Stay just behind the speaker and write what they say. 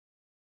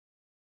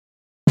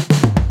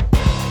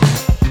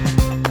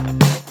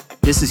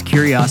This is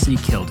Curiosity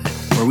Killed It,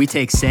 where we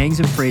take sayings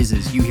and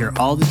phrases you hear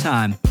all the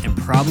time and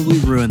probably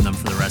ruin them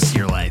for the rest of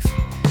your life.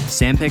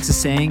 Sam picks a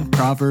saying,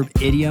 proverb,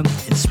 idiom,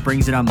 and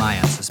springs it on my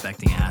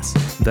unsuspecting ass.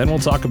 Then we'll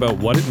talk about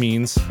what it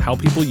means, how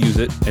people use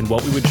it, and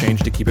what we would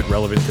change to keep it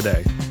relevant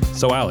today.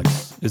 So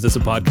Alex, is this a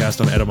podcast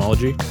on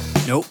etymology?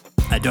 Nope,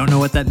 I don't know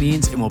what that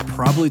means, and we'll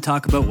probably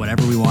talk about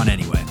whatever we want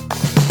anyway.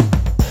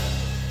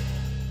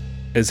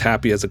 As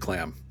happy as a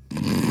clam.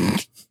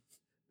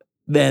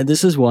 Man,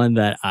 this is one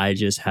that I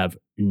just have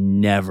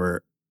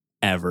never,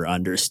 ever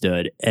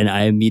understood. And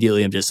I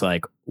immediately am just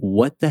like,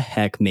 what the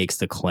heck makes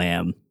the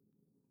clam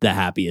the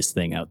happiest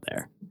thing out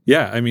there?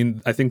 Yeah, I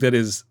mean, I think that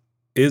is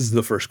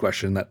the first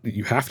question that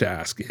you have to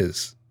ask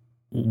is,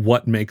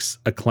 what makes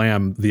a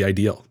clam the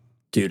ideal?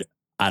 Dude,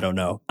 I don't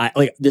know.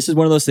 This is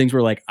one of those things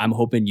where like I'm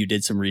hoping you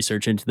did some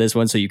research into this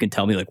one so you can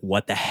tell me like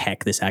what the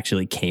heck this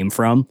actually came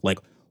from. Like,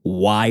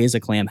 why is a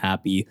clam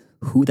happy?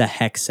 Who the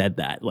heck said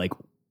that? Like,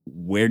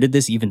 where did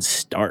this even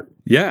start?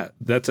 Yeah,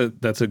 that's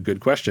a good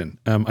question.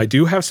 I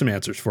do have some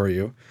answers for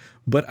you,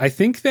 but I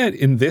think that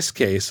in this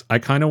case, I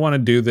kind of want to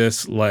do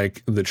this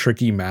like the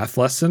tricky math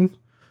lesson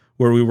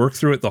where we work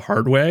through it the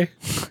hard way.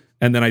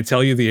 And then I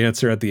tell you the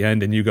answer at the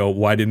end and you go,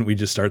 why didn't we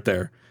just start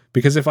there?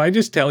 Because if I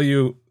just tell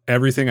you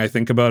everything I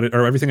think about it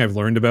or everything I've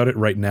learned about it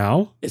right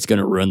now, it's going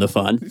to ruin the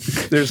fun.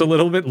 There's a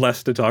little bit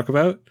less to talk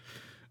about.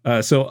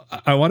 So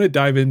I want to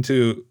dive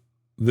into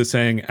the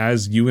saying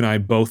as you and I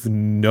both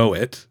know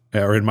it,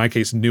 or in my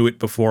case, knew it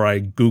before I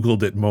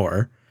Googled it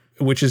more,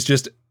 which is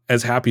just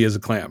as happy as a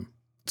clam.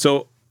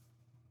 So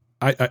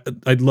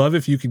I'd love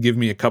if you could give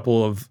me a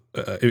couple of,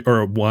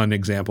 or one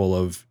example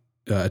of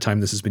a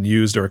time this has been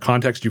used or a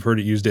context you've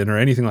heard it used in or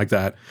anything like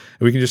that.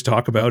 And we can just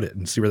talk about it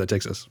and see where that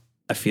takes us.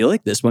 I feel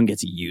like this one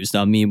gets used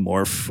on me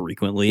more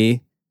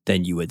frequently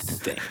than you would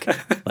think.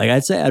 Like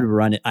I'd say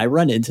I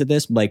run into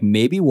this like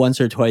maybe once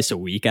or twice a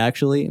week,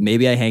 actually.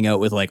 Maybe I hang out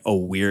with like a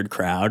weird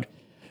crowd,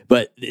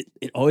 but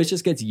it always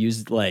just gets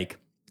used like,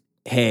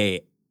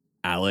 hey,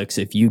 Alex,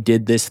 if you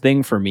did this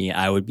thing for me,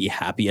 I would be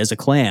happy as a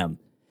clam.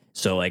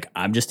 So like,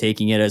 I'm just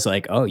taking it as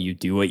like, oh, you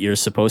do what you're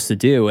supposed to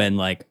do. And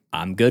like,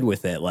 I'm good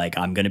with it. Like,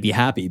 I'm going to be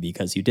happy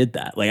because you did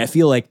that. Like, I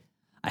feel like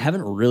I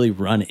haven't really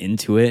run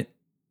into it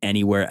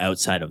anywhere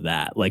outside of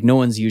that. Like no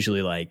one's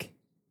usually like,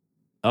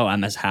 oh,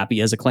 I'm as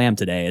happy as a clam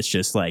today. It's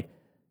just like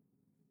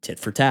tit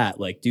for tat,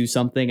 like do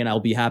something and I'll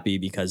be happy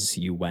because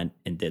you went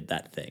and did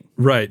that thing.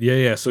 Right.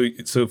 Yeah.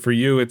 So for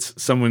you,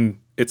 it's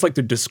like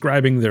they're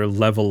describing their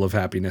level of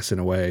happiness in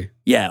a way.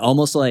 Yeah.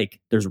 Almost like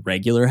there's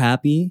regular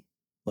happy,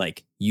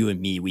 like you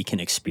and me, we can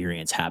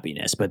experience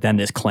happiness, but then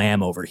this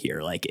clam over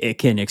here, like it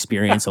can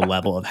experience a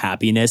level of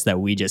happiness that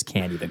we just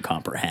can't even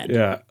comprehend.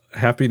 Yeah.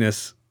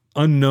 Happiness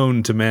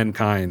unknown to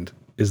mankind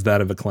is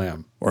that of a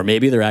clam. Or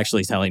maybe they're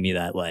actually telling me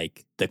that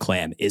like the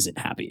clam isn't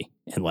happy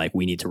and like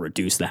we need to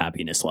reduce the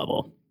happiness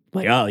level.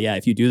 Like, oh yeah,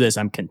 if you do this,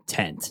 I'm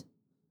content.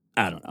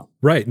 I don't know.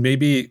 Right.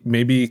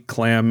 Maybe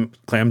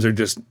clams are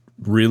just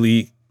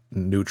really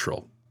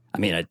neutral. I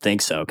mean, I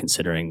think so,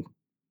 considering,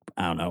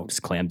 I don't know, does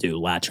clam do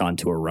latch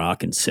onto a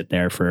rock and sit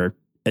there for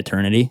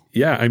eternity?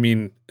 Yeah, I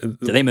mean, do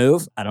they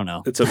move? I don't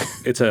know. It's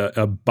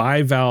a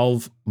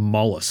bivalve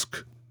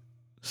mollusk.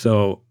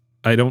 So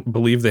I don't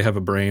believe they have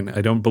a brain. I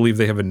don't believe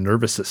they have a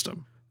nervous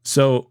system.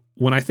 So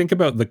when I think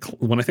about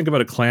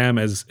a clam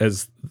as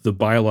the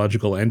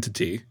biological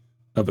entity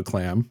of a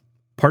clam,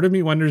 part of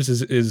me wonders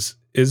is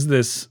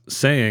this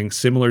saying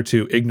similar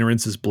to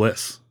ignorance is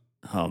bliss?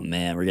 Oh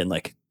man, we're getting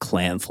like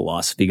clam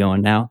philosophy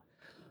going now.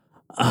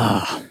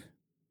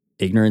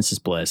 Ignorance is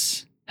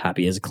bliss.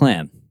 Happy as a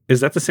clam.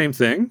 Is that the same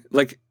thing?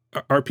 Like,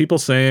 are people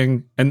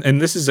saying,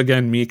 and this is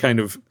again me kind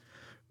of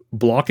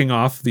blocking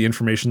off the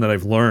information that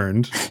I've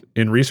learned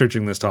in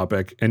researching this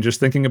topic and just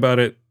thinking about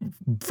it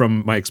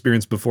from my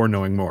experience before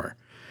knowing more.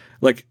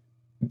 Like,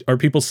 are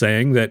people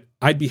saying that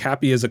I'd be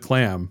happy as a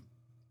clam?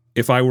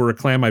 If I were a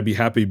clam, I'd be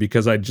happy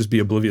because I'd just be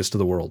oblivious to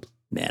the world.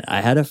 Man,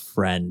 I had a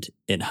friend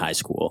in high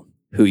school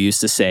who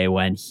used to say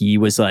when he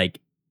was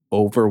like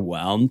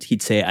overwhelmed,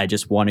 he'd say, I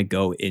just want to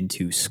go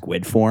into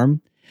squid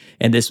form.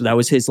 And that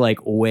was his like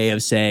way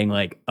of saying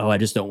like, oh, I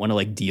just don't want to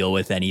like deal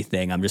with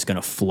anything. I'm just going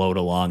to float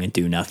along and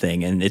do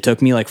nothing. And it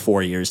took me like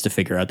 4 years to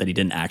figure out that he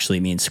didn't actually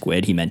mean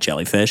squid. He meant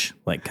jellyfish,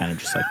 like kind of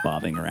just like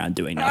bobbing around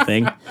doing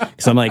nothing.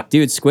 Cause I'm like,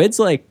 dude, squids,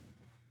 like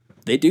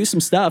they do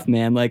some stuff,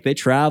 man. Like they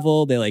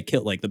travel, they like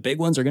kill, like the big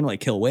ones are going to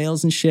like kill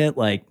whales and shit.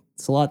 Like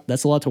that's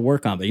a lot to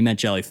work on, but he meant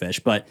jellyfish.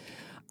 But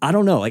I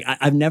don't know. Like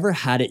I've never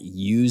had it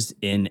used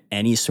in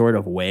any sort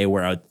of way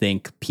where I would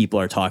think people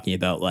are talking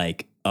about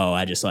like, oh,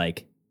 I just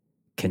like,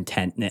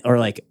 contentness or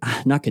like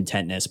not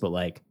contentness, but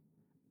like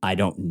I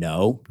don't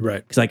know.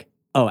 Right. Because like,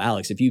 oh,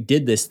 Alex, if you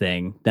did this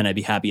thing, then I'd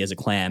be happy as a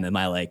clam. Am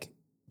I like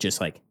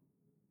just like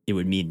it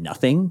would mean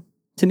nothing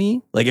to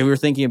me? Like if we were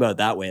thinking about it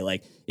that way,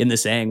 like in the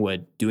saying,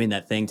 would doing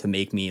that thing to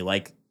make me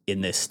like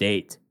in this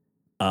state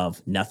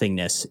of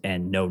nothingness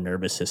and no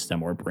nervous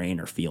system or brain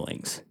or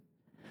feelings.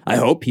 I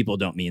hope people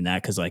don't mean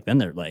that because like then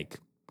they're like,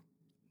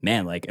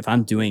 man, like if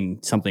I'm doing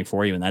something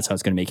for you and that's how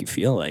it's going to make you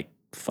feel, like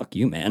fuck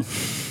you, man.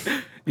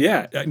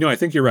 Yeah, no, I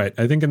think you're right.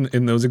 I think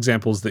in those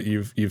examples that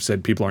you've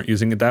said people aren't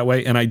using it that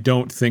way, and I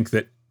don't think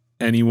that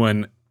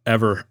anyone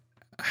ever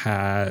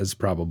has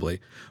probably.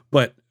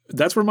 But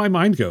that's where my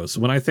mind goes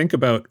when I think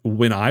about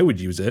when I would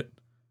use it.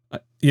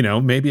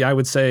 Maybe I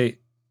would say,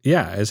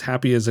 yeah, as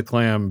happy as a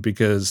clam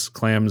because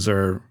clams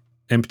are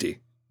empty,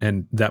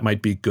 and that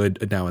might be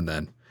good now and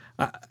then.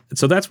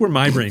 So that's where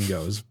my brain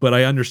goes. But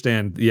I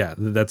understand, yeah,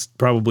 that's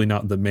probably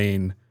not the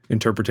main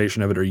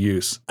interpretation of it or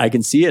use. I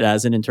can see it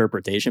as an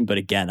interpretation, but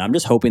again, I'm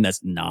just hoping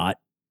that's not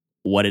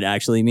what it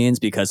actually means,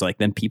 because like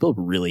then people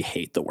really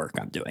hate the work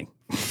I'm doing.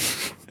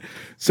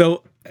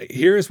 So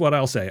here's what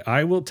I'll say.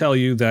 I will tell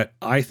you that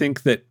I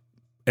think that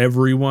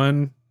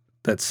everyone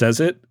that says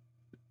it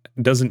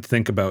doesn't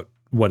think about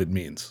what it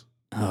means.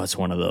 Oh, it's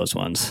one of those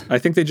ones. I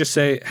think they just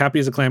say happy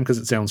as a clam because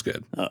it sounds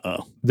good.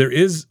 Uh-oh. There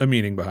is a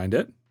meaning behind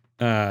it,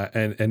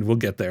 and we'll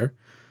get there.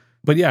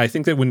 But yeah, I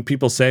think that when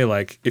people say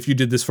like, if you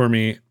did this for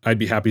me, I'd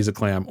be happy as a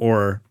clam,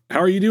 or how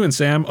are you doing,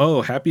 Sam?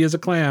 Oh, happy as a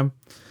clam.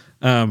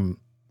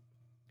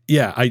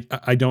 Yeah,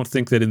 I don't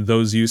think that in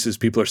those uses,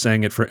 people are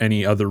saying it for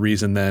any other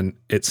reason than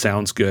it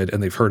sounds good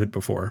and they've heard it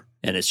before.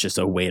 And it's just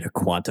a way to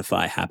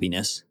quantify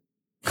happiness.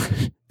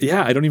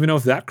 Yeah, I don't even know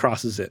if that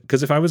crosses it.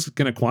 Because if I was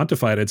going to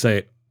quantify it, I'd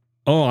say,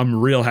 oh,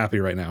 I'm real happy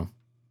right now.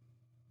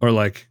 Or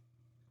like,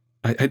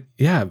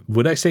 yeah,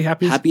 would I say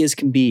happy? Happy as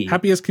can be.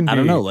 Happy as can be. I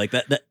don't know. Like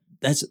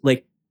that's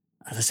like,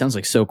 that sounds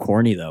like so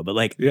corny though. But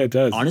like, yeah, it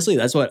does. Honestly,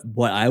 that's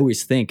what I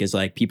always think is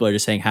like people are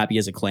just saying happy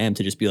as a clam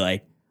to just be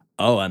like,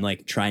 oh, I'm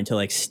like trying to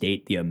like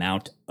state the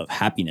amount of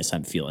happiness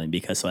I'm feeling,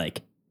 because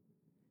like,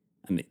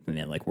 I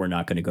mean, like we're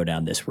not going to go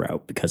down this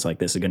route because like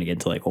this is going to get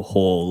into like a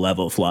whole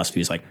level of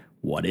philosophy. Is like,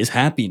 what is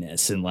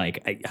happiness? And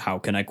like, how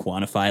can I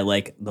quantify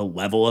like the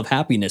level of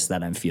happiness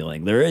that I'm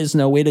feeling? There is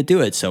no way to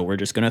do it. So we're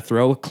just going to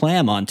throw a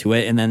clam onto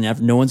it, and then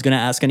no one's going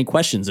to ask any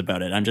questions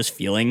about it. I'm just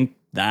feeling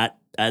that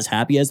as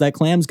happy as that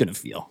clam's going to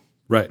feel.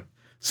 Right.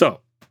 So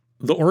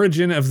the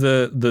origin of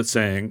the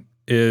saying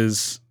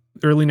is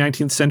early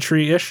 19th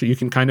century-ish. You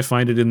can kind of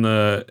find it in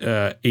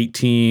the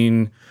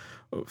 1830s,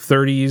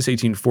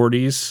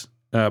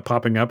 1840s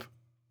popping up.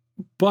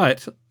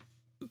 But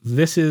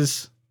this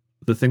is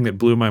the thing that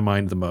blew my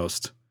mind the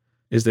most,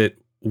 is that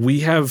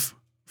we have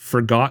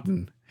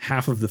forgotten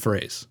half of the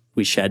phrase.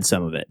 We shed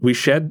some of it. We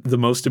shed the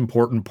most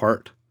important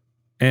part.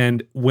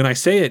 And when I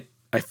say it,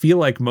 I feel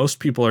like most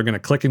people are going to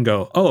click and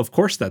go, oh, of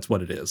course that's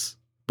what it is.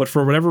 But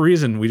for whatever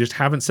reason, we just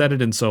haven't said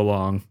it in so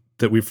long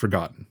that we've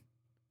forgotten.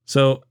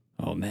 So,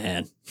 oh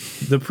man,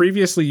 the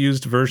previously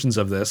used versions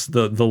of this,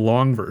 the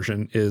long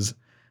version is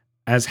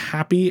as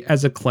happy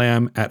as a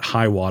clam at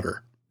high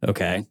water.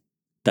 Okay.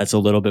 That's a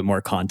little bit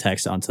more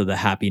context onto the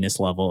happiness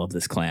level of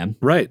this clam.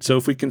 Right. So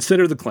if we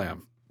consider the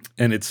clam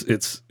and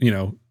it's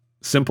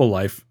simple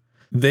life,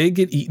 they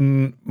get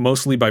eaten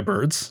mostly by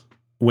birds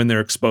when they're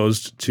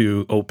exposed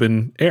to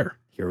open air.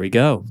 Here we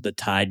go. The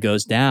tide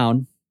goes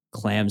down.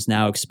 Clam's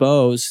now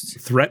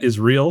exposed. Threat is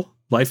real.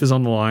 Life is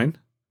on the line.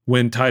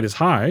 When tide is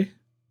high,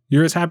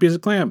 you're as happy as a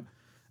clam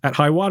at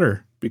high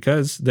water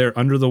because they're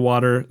under the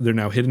water. They're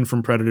now hidden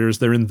from predators.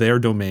 They're in their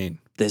domain.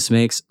 This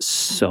makes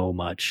so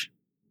much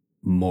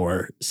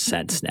more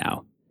sense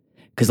now.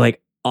 Because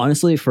like,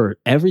 honestly, for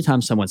every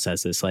time someone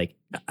says this, like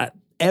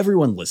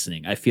everyone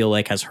listening, I feel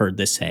like has heard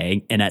this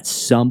saying and at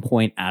some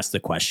point asked the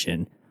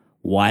question,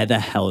 why the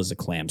hell is a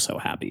clam so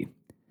happy?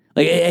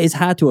 Like it's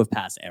had to have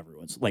passed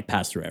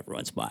through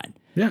everyone's mind.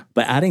 Yeah.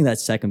 But adding that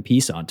second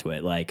piece onto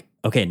it, like,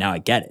 okay, now I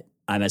get it.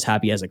 I'm as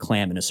happy as a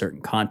clam in a certain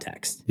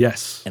context.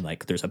 Yes. And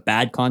like there's a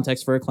bad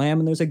context for a clam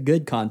and there's a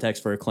good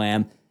context for a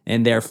clam.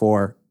 And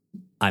therefore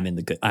I'm in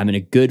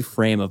a good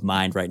frame of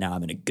mind right now.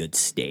 I'm in a good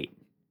state.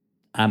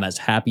 I'm as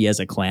happy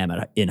as a clam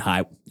in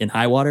high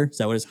water. Is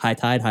that what it is? High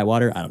tide, high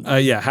water? I don't know.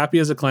 Yeah, happy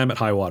as a clam at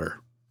high water.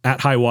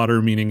 At high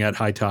water, meaning at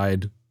high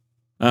tide.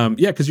 Yeah,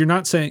 because you're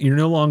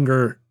no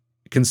longer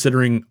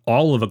considering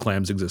all of a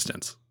clam's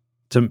existence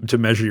to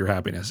measure your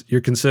happiness.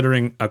 You're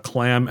considering a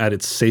clam at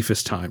its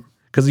safest time.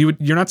 Because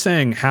you're not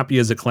saying happy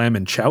as a clam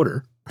in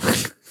chowder. I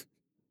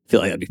feel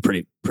like that'd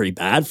be pretty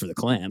bad for the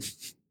clam.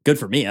 Good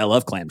for me. I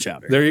love clam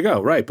chowder. There you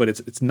go. Right, but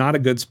it's not a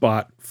good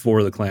spot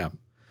for the clam.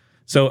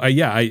 So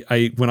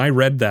I when I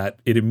read that,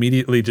 it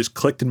immediately just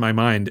clicked in my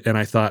mind, and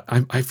I thought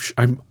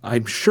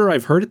I'm sure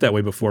I've heard it that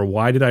way before.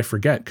 Why did I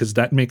forget? Because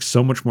that makes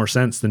so much more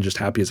sense than just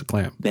happy as a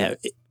clam. Yeah,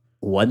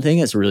 one thing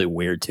that's really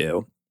weird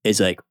too is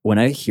like when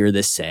I hear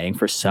this saying,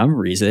 for some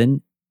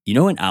reason,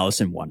 in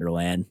Alice in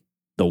Wonderland,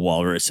 the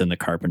walrus and the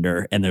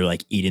carpenter, and they're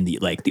like eating the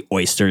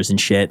oysters and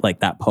shit,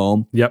 like that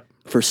poem. Yep.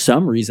 For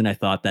some reason, I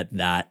thought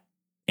that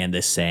and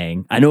this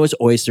saying, I know it's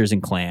oysters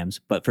and clams,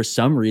 but for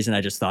some reason,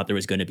 I just thought there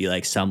was going to be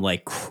like some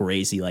like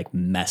crazy, like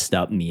messed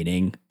up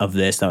meaning of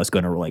this that was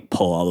going to like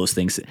pull all those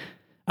things.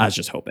 I was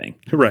just hoping.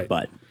 Right.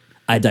 But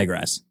I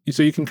digress.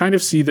 So you can kind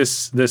of see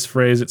this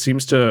phrase. It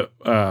seems to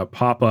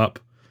pop up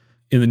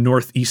in the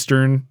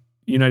northeastern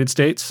United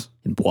States.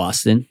 In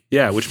Boston.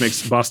 Yeah, which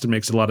Boston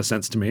makes a lot of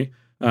sense to me.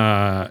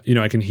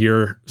 I can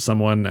hear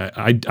someone,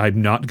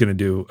 I'm not going to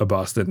do a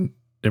Boston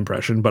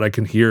impression, but I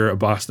can hear a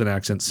Boston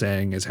accent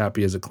saying as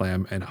happy as a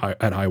clam and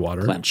at high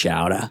water. Clam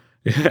chowder.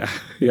 Yeah,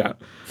 yeah.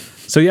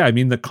 So yeah, I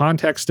mean, the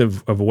context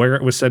of where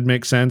it was said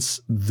makes sense.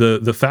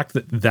 The fact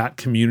that that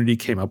community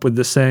came up with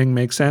this saying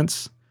makes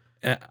sense.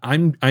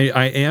 I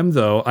am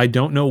though. I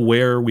don't know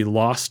where we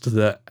lost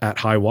the at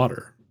high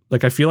water.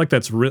 Like I feel like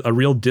that's a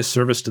real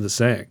disservice to the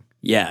saying.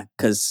 Yeah,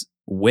 because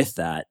with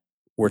that,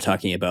 we're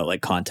talking about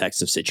like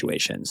context of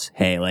situations.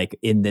 Hey, like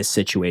in this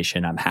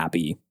situation, I'm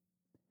happy.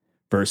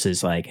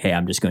 Versus like, hey,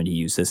 I'm just going to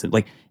use this. And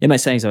like in my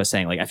sayings, I was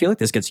saying like I feel like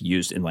this gets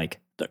used in like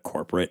the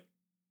corporate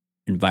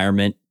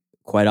environment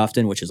quite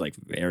often, which is like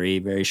very,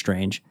 very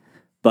strange.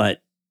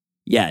 But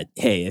yeah,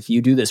 hey, if you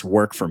do this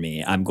work for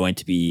me, I'm going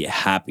to be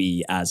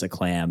happy as a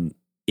clam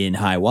in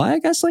high. Well, I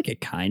guess like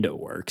it kind of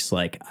works.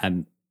 Like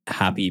I'm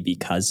happy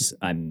because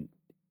I'm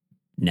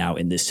now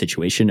in this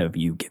situation of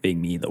you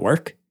giving me the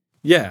work.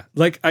 Yeah,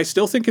 like I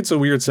still think it's a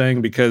weird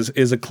saying because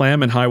is a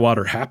clam in high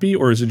water happy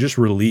or is it just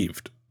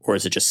relieved? Or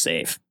is it just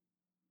safe?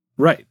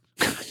 Right.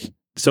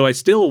 So I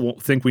still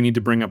think we need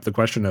to bring up the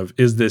question of,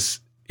 is this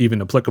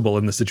even applicable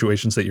in the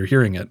situations that you're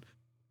hearing it?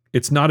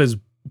 It's not as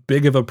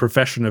big of a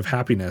profession of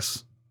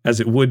happiness as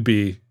it would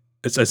be.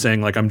 It's a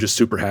saying like, I'm just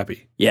super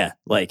happy. Yeah.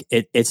 Like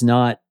it's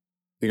not,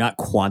 you're not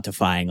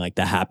quantifying like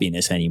the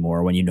happiness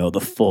anymore when you know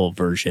the full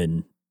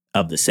version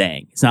of the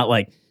saying. It's not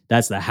like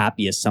that's the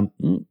happiest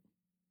something.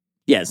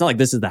 Yeah. It's not like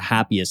this is the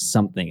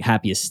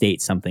happiest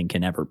state something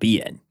can ever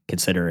be in,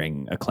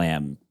 considering a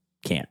clam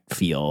can't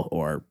feel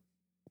or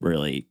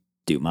really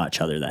do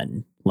much other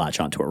than latch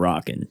onto a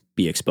rock and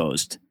be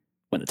exposed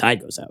when the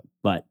tide goes out.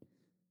 But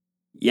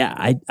yeah,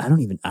 I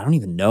don't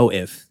even know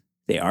if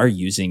they are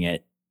using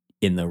it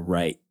in the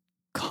right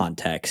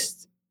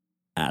context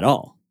at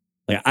all.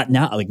 Like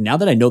now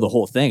that I know the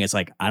whole thing, it's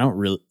like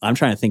I'm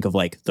trying to think of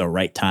like the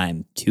right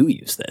time to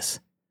use this.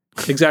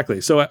 Exactly.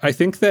 So I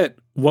think that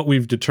what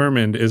we've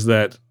determined is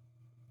that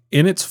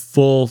in its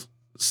full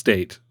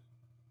state,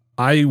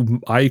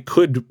 I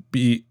could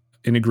be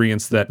in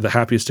agreement that the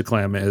happiest to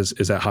clam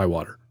is at high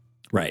water.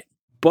 Right.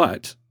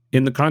 But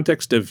in the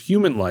context of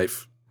human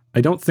life, I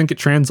don't think it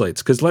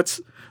translates, because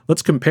let's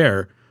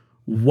compare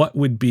what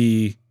would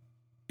be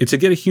to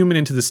get a human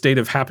into the state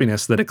of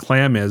happiness that a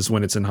clam is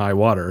when it's in high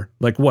water.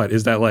 Like what?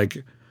 Is that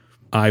like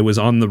I was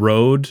on the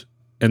road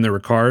and there were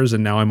cars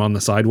and now I'm on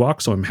the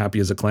sidewalk, so I'm happy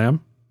as a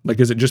clam?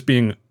 Like, is it just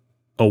being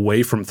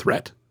away from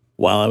threat?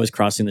 While I was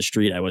crossing the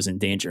street, I was in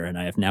danger, and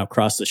I have now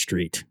crossed the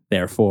street.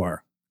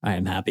 Therefore, I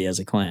am happy as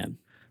a clam.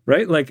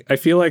 Right? Like, I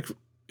feel like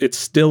it's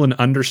still an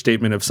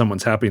understatement of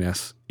someone's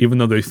happiness, even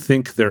though they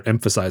think they're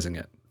emphasizing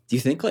it. Do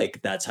you think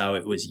like that's how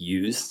it was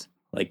used?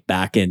 Like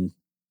back in,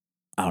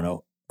 I don't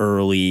know,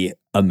 early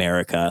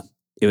America,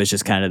 it was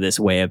just kind of this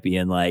way of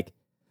being like,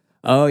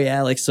 oh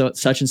yeah, like so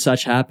such and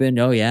such happened.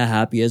 Oh yeah,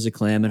 happy as a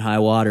clam in high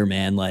water,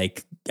 man.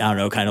 Like, I don't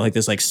know, kind of like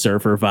this like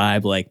surfer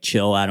vibe, like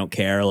chill, I don't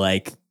care,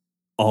 like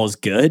all's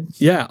good.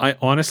 Yeah, I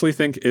honestly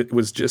think it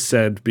was just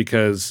said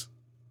because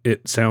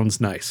it sounds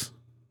nice,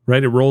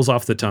 right? It rolls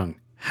off the tongue.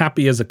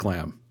 Happy as a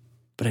clam.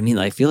 But I mean,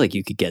 I feel like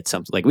you could get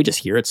something, like we just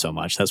hear it so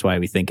much. That's why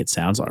we think it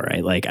sounds all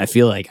right. Like, I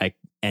feel like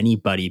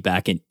anybody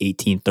back in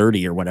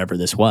 1830 or whatever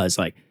this was,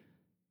 like,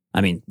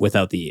 I mean,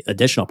 without the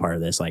additional part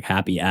of this, like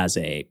happy as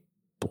a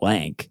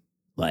blank,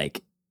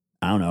 like,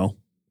 I don't know,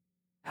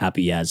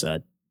 happy as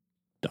a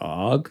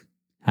dog,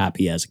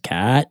 happy as a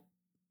cat,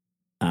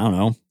 I don't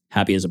know,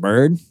 happy as a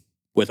bird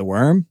with a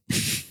worm.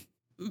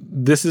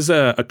 This is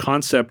a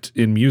concept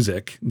in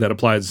music that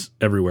applies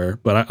everywhere,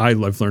 but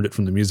I've learned it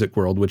from the music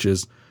world, which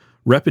is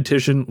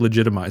repetition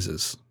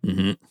legitimizes.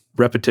 Mm-hmm.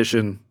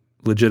 Repetition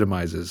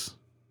legitimizes.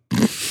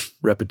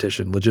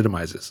 Repetition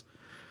legitimizes.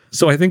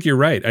 So I think you're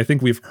right. I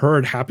think we've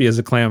heard happy as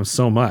a clam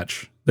so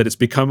much that it's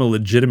become a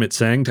legitimate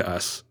saying to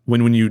us.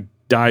 When you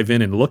dive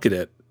in and look at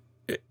it,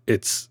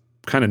 it's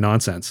kind of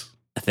nonsense.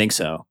 I think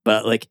so.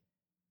 But like,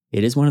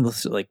 it is one of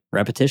those, like,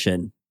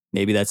 repetition.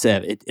 Maybe that's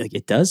it.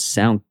 It does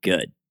sound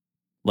good.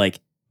 Like,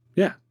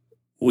 yeah,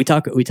 we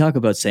talk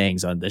about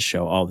sayings on this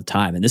show all the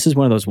time, and this is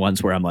one of those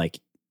ones where I'm like,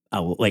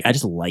 I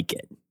just like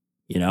it,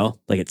 you know,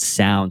 like it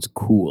sounds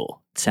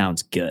cool, it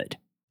sounds good.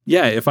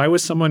 Yeah, if I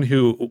was someone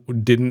who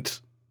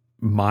didn't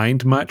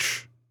mind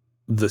much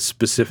the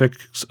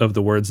specifics of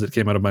the words that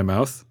came out of my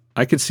mouth,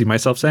 I could see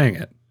myself saying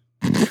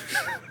it.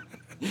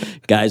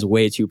 Guy's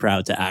way too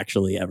proud to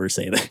actually ever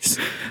say this.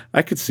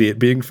 I could see it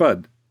being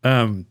fun.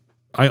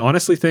 I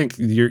honestly think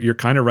you're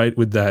kind of right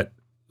with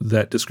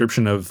that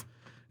description of,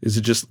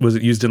 was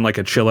it used in like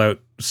a chill out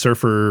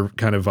surfer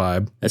kind of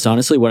vibe? That's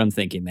honestly what I'm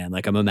thinking, man.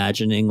 Like, I'm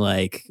imagining,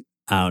 like,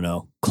 I don't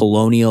know,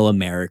 colonial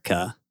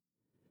America.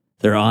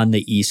 They're on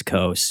the East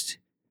Coast.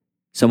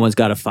 Someone's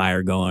got a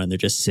fire going and they're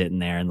just sitting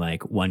there, and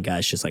like one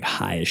guy's just like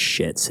high as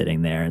shit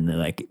sitting there, and they're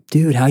like,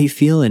 dude, how you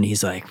feeling?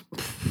 He's like,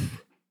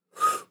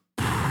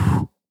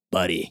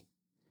 buddy,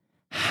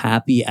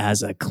 happy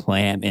as a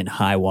clam in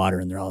high water.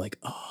 And they're all like,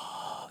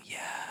 oh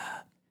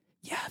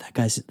yeah, that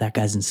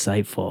guy's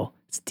insightful.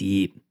 It's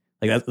deep.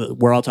 Like,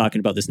 we're all talking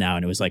about this now,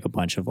 and it was like a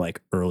bunch of like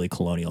early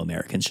colonial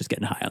Americans just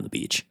getting high on the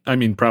beach. I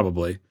mean,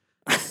 probably.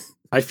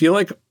 I feel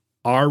like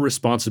our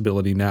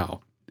responsibility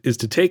now is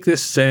to take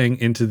this saying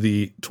into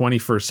the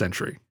 21st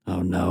century.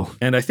 Oh, no.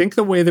 And I think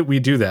the way that we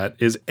do that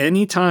is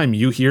anytime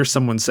you hear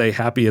someone say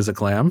happy as a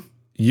clam,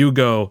 you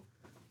go,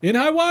 in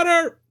high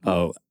water.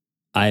 Oh,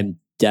 I'm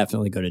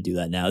definitely going to do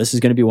that now. This is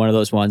going to be one of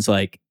those ones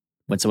like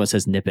when someone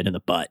says nip it in the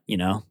butt, you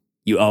know?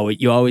 You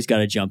always got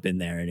to jump in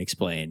there and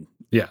explain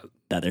that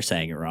they're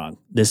saying it wrong.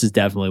 This is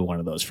definitely one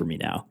of those for me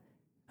now.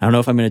 I don't know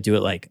if I'm going to do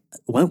it like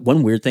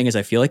one weird thing is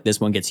I feel like this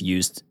one gets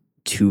used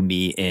to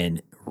me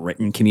in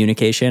written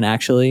communication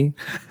actually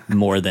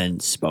more than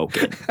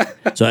spoken.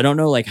 So I don't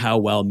know like how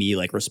well me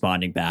like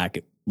responding back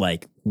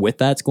like with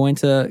that's going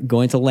to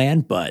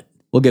land, but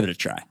we'll give it a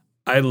try.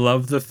 I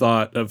love the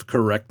thought of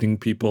correcting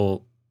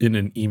people in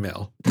an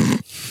email.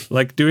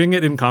 Like doing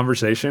it in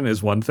conversation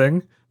is one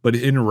thing, but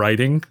in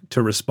writing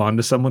to respond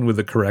to someone with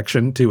a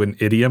correction to an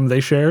idiom they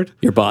shared.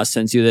 Your boss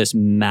sends you this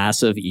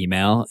massive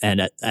email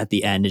and at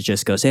the end it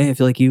just goes, hey, I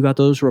feel like you got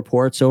those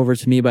reports over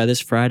to me by this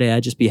Friday.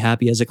 I'd just be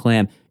happy as a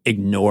clam.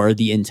 Ignore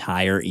the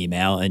entire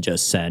email and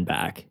just send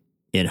back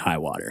in high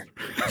water.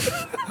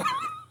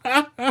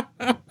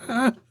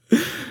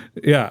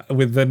 Yeah,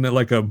 with then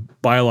like a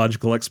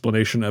biological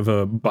explanation of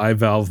a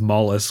bivalve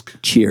mollusk.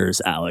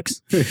 Cheers,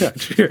 Alex. Yeah,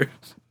 cheers.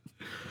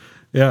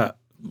 Yeah.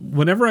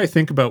 Whenever I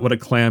think about what a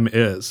clam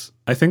is,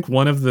 I think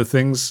one of the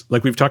things,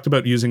 like we've talked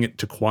about using it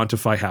to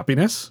quantify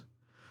happiness,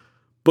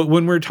 but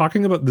when we're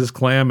talking about this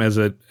clam as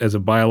a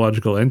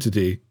biological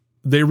entity,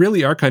 they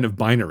really are kind of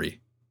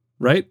binary,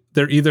 right?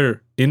 They're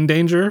either in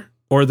danger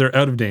or they're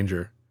out of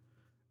danger,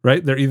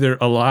 right? They're either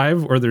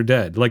alive or they're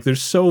dead. Like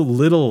there's so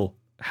little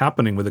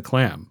happening with a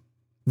clam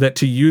that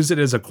to use it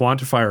as a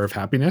quantifier of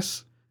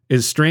happiness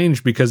is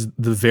strange because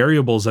the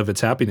variables of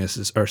its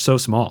happiness are so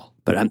small.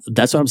 But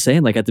that's what I'm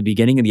saying. Like at the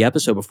beginning of the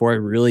episode, before I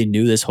really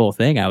knew this whole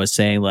thing, I was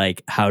saying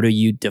like, how do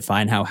you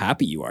define how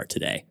happy you are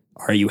today?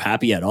 Are you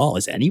happy at all?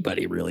 Is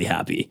anybody really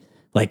happy?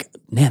 Like,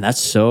 man,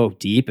 that's so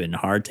deep and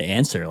hard to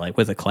answer. Like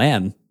with a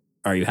clam,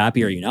 are you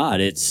happy or are you not?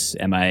 It's,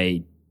 am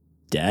I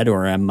dead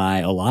or am I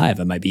alive?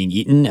 Am I being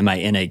eaten? Am I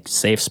in a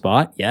safe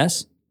spot?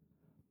 Yes.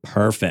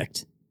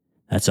 Perfect.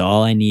 That's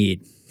all I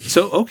need.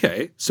 So,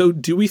 okay. So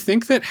do we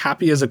think that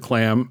happy as a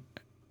clam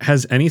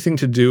has anything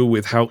to do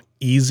with how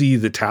easy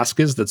the task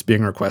is that's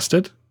being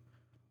requested?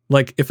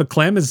 Like if a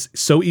clam is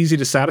so easy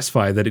to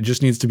satisfy that it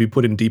just needs to be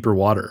put in deeper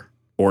water.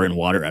 Or in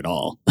water at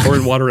all. Or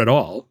in water at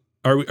all.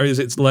 Or is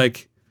it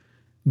like,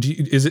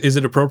 is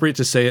it appropriate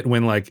to say it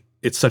when like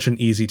it's such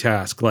an easy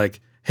task? Like,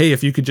 hey,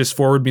 if you could just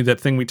forward me that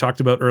thing we talked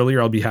about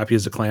earlier, I'll be happy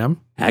as a clam.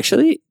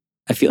 Actually,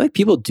 I feel like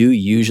people do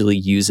usually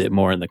use it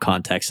more in the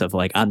context of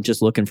like, I'm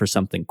just looking for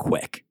something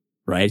quick.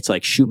 Right? It's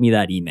like, shoot me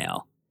that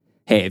email.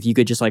 Hey, if you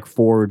could just like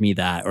forward me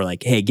that or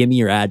like, hey, give me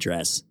your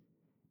address.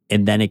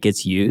 And then it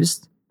gets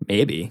used.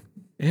 Maybe.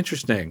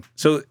 Interesting.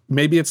 So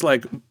maybe it's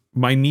like,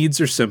 my needs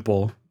are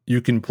simple.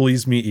 You can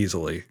please me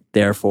easily.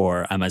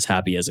 Therefore, I'm as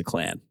happy as a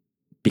clam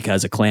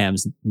because a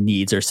clam's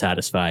needs are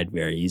satisfied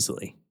very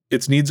easily.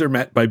 Its needs are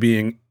met by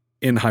being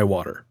in high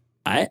water.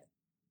 I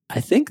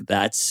think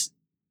that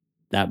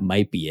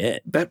might be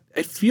it. That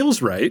it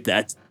feels right.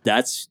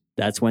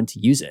 That's when to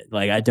use it.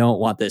 Like, I don't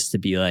want this to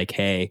be like,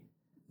 hey,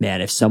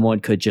 man, if someone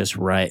could just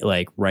write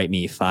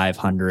me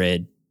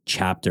 500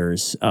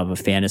 chapters of a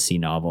fantasy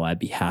novel, I'd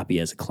be happy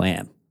as a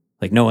clam.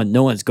 Like no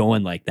one's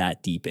going like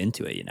that deep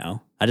into it, you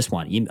know? I just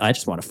want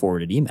a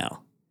forwarded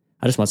email.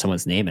 I just want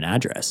someone's name and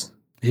address.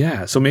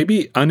 Yeah. So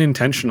maybe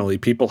unintentionally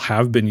people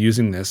have been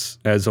using this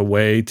as a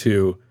way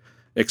to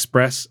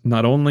express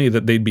not only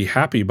that they'd be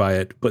happy by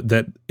it, but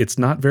that it's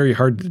not very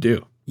hard to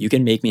do. You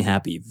can make me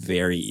happy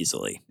very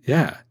easily.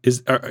 Yeah.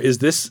 Is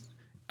this,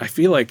 I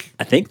feel like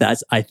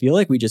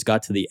we just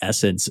got to the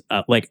essence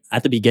of, like,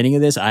 at the beginning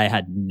of this, I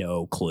had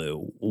no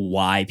clue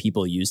why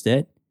people used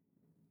it.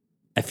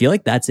 I feel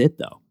like that's it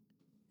though.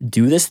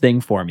 Do this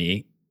thing for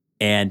me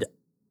and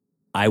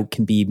I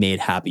can be made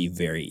happy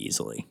very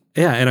easily.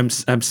 Yeah. And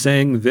I'm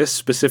saying this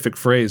specific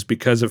phrase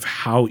because of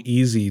how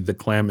easy the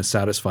clam is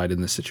satisfied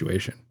in this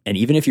situation. And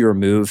even if you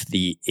remove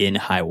the in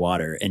high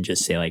water and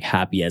just say like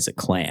happy as a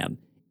clam,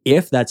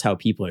 if that's how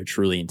people are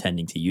truly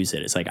intending to use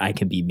it, it's like I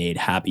can be made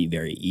happy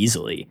very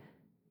easily.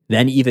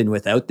 Then even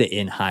without the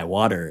in high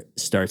water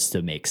starts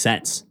to make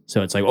sense.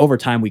 So it's like over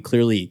time,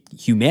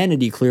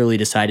 humanity clearly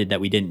decided that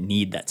we didn't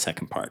need that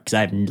second part. Because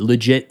I've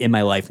legit in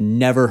my life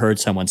never heard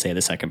someone say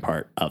the second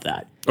part of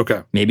that.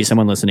 Okay. Maybe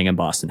someone listening in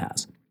Boston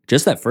has.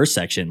 Just that first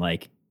section,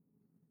 like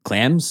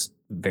clams,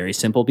 very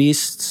simple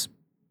beasts.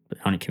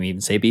 Can we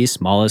even say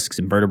beasts? Mollusks,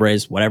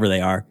 invertebrates, whatever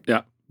they are.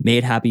 Yeah.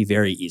 Made happy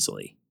very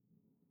easily.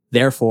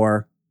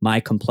 Therefore,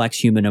 my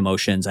complex human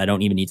emotions, I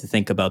don't even need to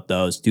think about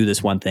those. Do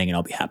this one thing and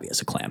I'll be happy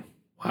as a clam.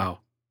 Wow.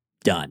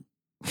 Done.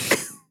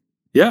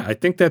 Yeah, I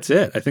think that's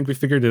it. I think we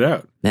figured it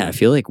out. Man, I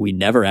feel like we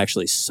never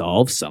actually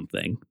solved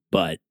something,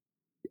 but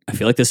I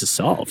feel like this is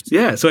solved.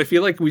 Yeah, so I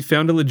feel like we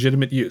found a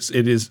legitimate use.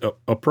 It is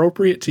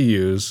appropriate to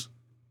use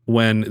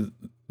when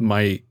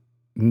my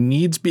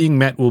needs being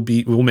met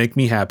will make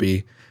me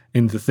happy,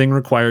 and the thing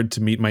required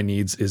to meet my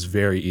needs is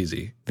very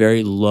easy.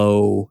 Very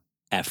low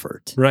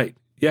effort. Right.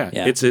 Yeah,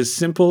 it's as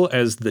simple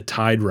as the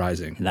tide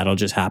rising. And that'll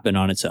just happen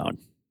on its own.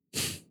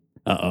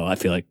 I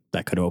feel like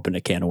that could open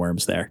a can of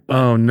worms there.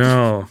 Oh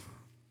no.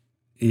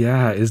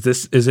 Yeah, is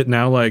it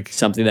now like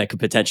something that could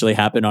potentially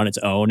happen on its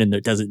own and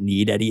that doesn't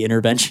need any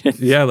intervention?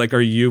 Yeah, like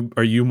are you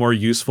more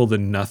useful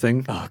than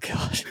nothing? Oh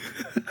gosh.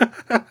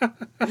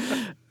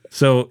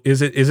 So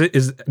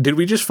did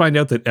we just find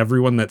out that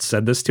everyone that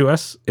said this to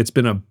us, it's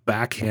been a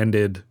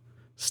backhanded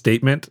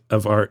statement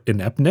of our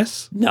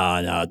ineptness?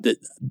 No.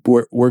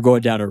 We're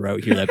going down a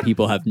road here that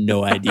people have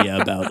no idea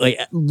about. Like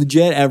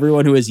legit,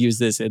 everyone who has used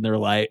this in their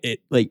life,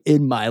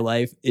 in my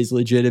life, is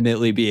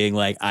legitimately being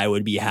like, I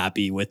would be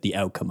happy with the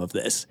outcome of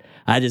this.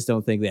 I just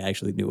don't think they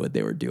actually knew what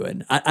they were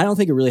doing. I don't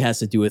think it really has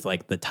to do with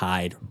like the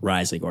tide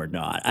rising or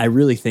not. I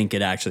really think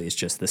it actually is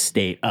just the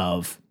state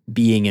of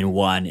being in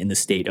one and the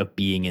state of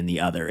being in the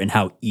other and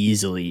how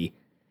easily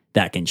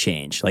that can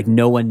change. Like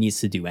no one needs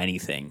to do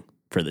anything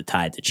for the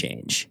tide to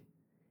change.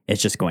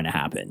 It's just going to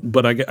happen.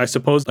 But I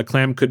suppose a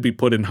clam could be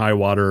put in high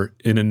water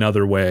in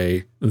another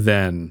way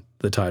than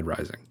the tide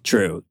rising.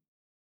 True.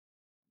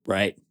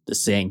 Right? The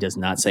saying does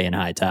not say in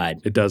high tide.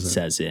 It doesn't. It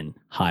says in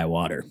high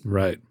water.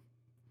 Right.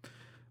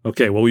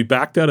 Okay, well, we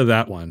backed out of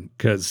that one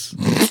because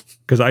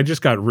I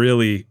just got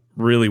really,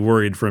 really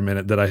worried for a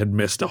minute that I had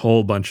missed a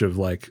whole bunch of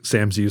like,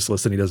 Sam's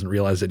useless and he doesn't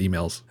realize it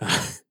emails.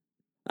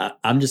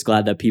 I'm just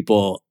glad that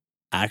people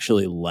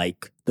actually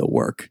like the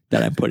work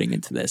that I'm putting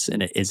into this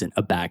and it isn't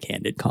a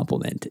backhanded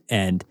compliment.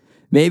 And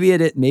maybe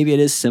it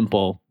is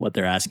simple what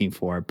they're asking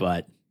for,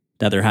 but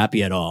that they're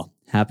happy at all.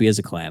 Happy as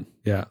a clam.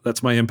 Yeah,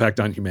 that's my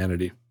impact on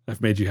humanity. I've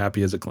made you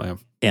happy as a clam.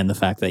 And the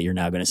fact that you're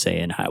now going to say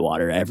in high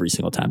water every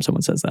single time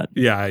someone says that.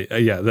 Yeah,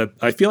 that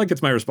I feel like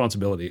it's my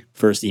responsibility.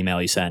 First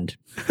email you send.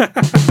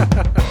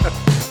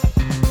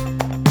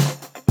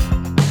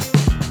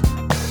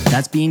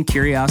 That's been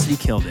Curiosity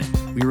Killed It.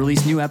 We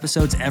release new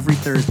episodes every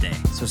Thursday,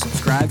 so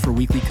subscribe for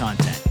weekly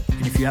content.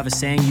 And if you have a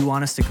saying you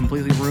want us to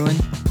completely ruin,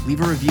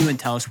 leave a review and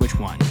tell us which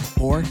one.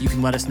 Or you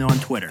can let us know on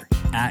Twitter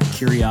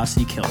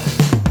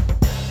 @CuriosityKilledIt.